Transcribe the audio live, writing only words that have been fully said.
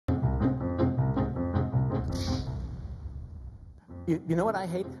You know what I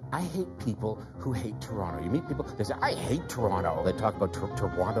hate? I hate people who hate Toronto. You meet people, they say, I hate Toronto. They talk about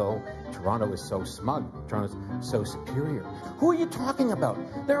Toronto. Toronto is so smug. Toronto is so superior. Who are you talking about?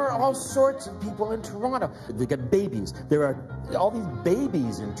 There are all sorts of people in Toronto. They got babies. There are all these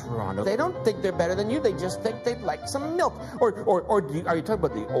babies in Toronto. They don't think they're better than you. They just think they'd like some milk. Or are you talking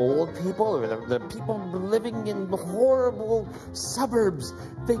about the old people or the people living in horrible suburbs?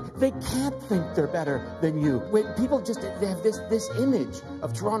 They can't think they're better than you. When people just they have this image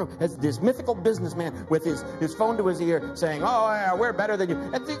of Toronto as this mythical businessman with his phone to his ear saying, oh, yeah, we're better than you.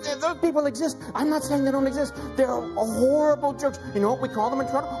 And those people exist. I'm not saying they don't exist. They're horrible jerks. You know what we call them in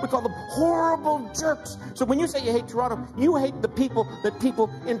Toronto? We call them horrible jerks. So when you say you hate Toronto, you hate the people that people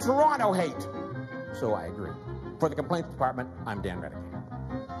in Toronto hate. So I agree. For the Complaints Department, I'm Dan Redican.